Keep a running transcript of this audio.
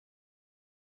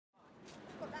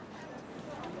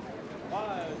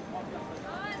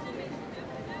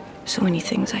So many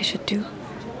things I should do.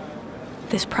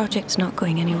 This project's not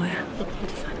going anywhere.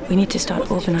 We need to start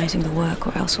organizing the work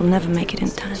or else we'll never make it in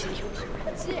time.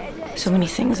 So many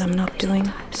things I'm not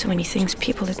doing, so many things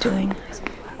people are doing.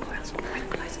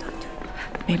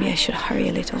 Maybe I should hurry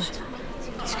a little.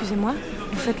 Excusez-moi,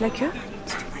 vous faites la queue?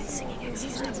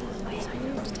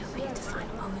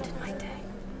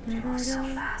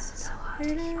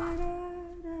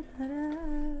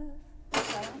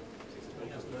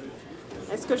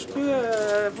 Est-ce que je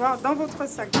peux voir dans votre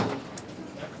sac?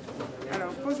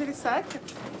 Alors, posez les sacs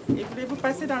et voulez-vous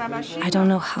passer dans la machine? I don't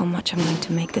know how much I'm going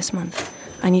to make this month.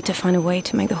 I need to find a way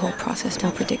to make the whole process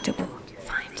more predictable.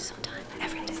 Find some time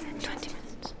every day, 20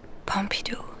 minutes.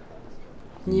 Pompidou.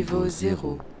 Niveau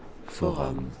 0,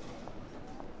 forum.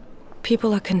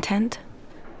 People are content.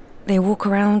 They walk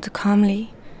around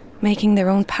calmly, making their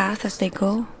own path as they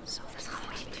go.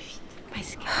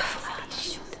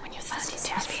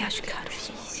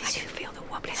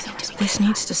 This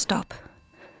needs to stop.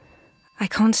 I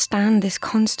can't stand this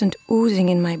constant oozing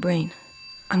in my brain.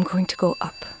 I'm going to go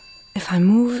up. If I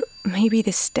move, maybe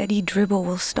this steady dribble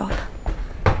will stop.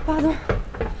 Pardon,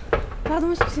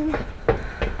 excusez-moi.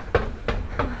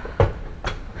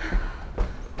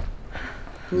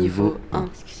 Niveau 1,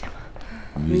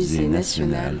 Musée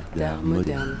national d'art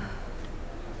moderne.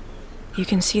 You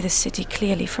can see the city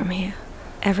clearly from here.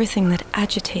 Everything that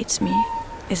agitates me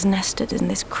is nested in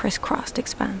this crisscrossed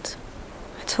expanse.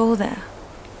 It's all there.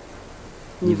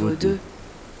 Niveau 2,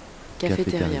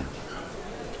 cafétéria.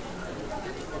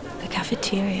 The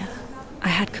cafeteria. I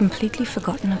had completely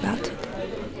forgotten about it.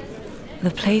 The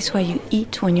place where you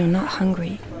eat when you're not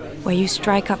hungry, where you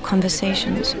strike up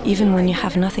conversations even when you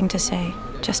have nothing to say,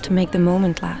 just to make the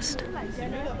moment last.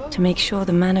 To make sure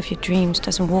the man of your dreams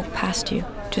doesn't walk past you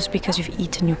just because you've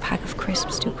eaten your pack of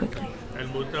crisps too quickly.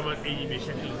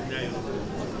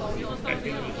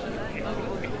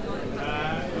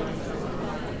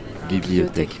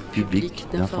 Bibliothèque publique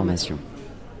d'information.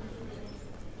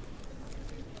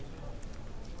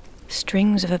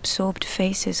 Strings of absorbed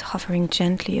faces hovering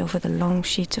gently over the long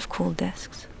sheets of cool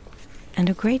desks, and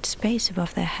a great space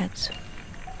above their heads.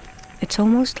 It's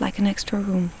almost like an extra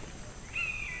room,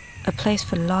 a place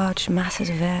for large masses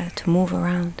of air to move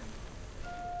around.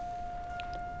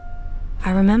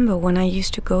 I remember when I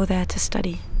used to go there to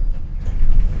study.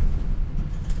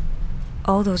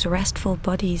 All those restful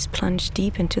bodies plunged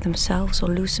deep into themselves or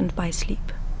loosened by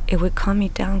sleep. It would calm me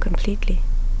down completely.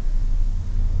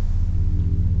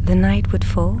 The night would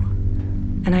fall,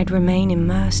 and I'd remain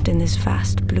immersed in this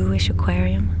vast bluish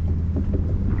aquarium.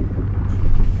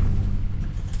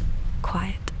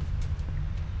 Quiet.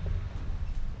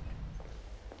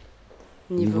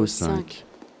 Niveau 5,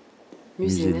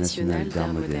 Musée national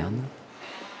d'art moderne.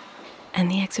 And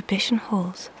the exhibition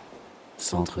halls.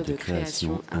 Centre de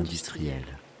création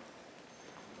industrielle.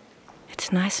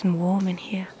 It's nice and warm in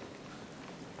here.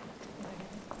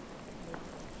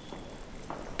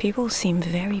 People seem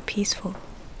very peaceful.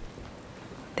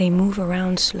 They move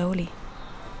around slowly,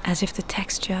 as if the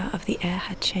texture of the air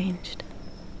had changed.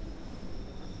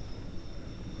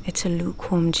 It's a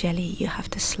lukewarm jelly you have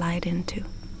to slide into.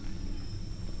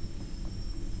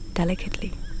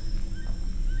 Delicately.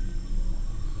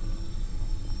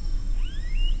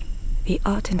 The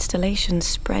art installations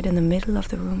spread in the middle of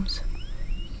the rooms.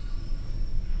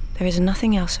 There is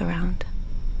nothing else around,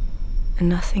 and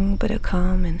nothing but a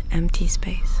calm and empty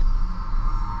space.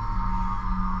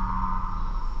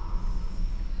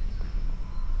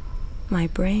 My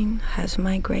brain has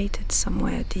migrated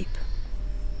somewhere deep.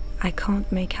 I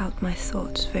can't make out my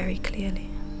thoughts very clearly.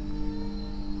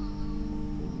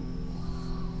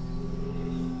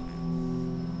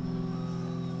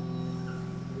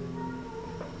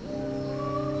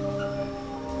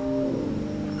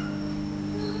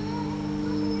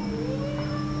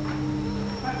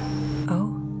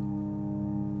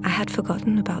 I had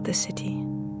forgotten about the city.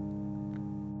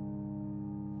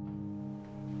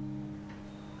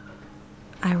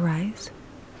 I rise,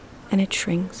 and it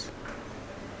shrinks.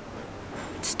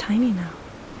 It's tiny now.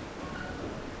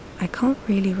 I can't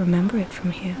really remember it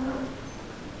from here.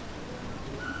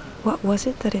 What was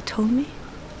it that it told me?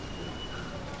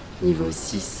 Niveau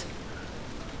 6,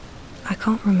 I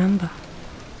can't remember.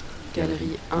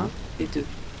 Galerie 1 et 2.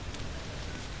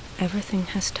 Everything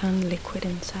has turned liquid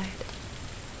inside.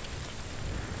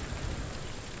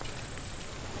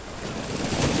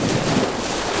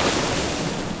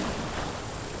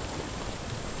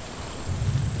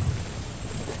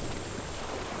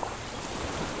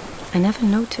 I never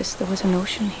noticed there was an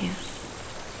ocean here.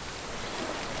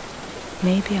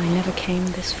 Maybe I never came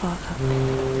this far up.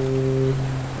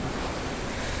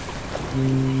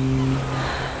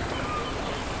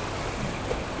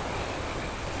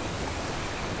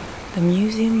 The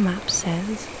museum map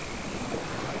says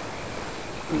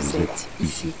Vous êtes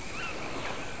ici.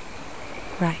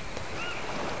 right.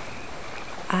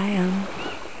 I am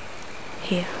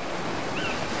here.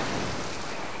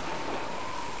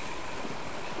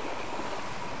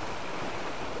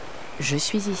 Je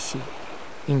suis ici,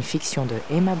 une fiction de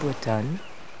Emma Broughton,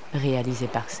 réalisée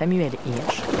par Samuel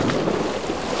Hirsch.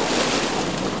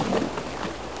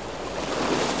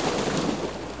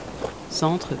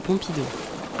 Centre Pompidou.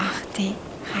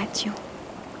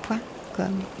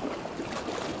 arteradio.com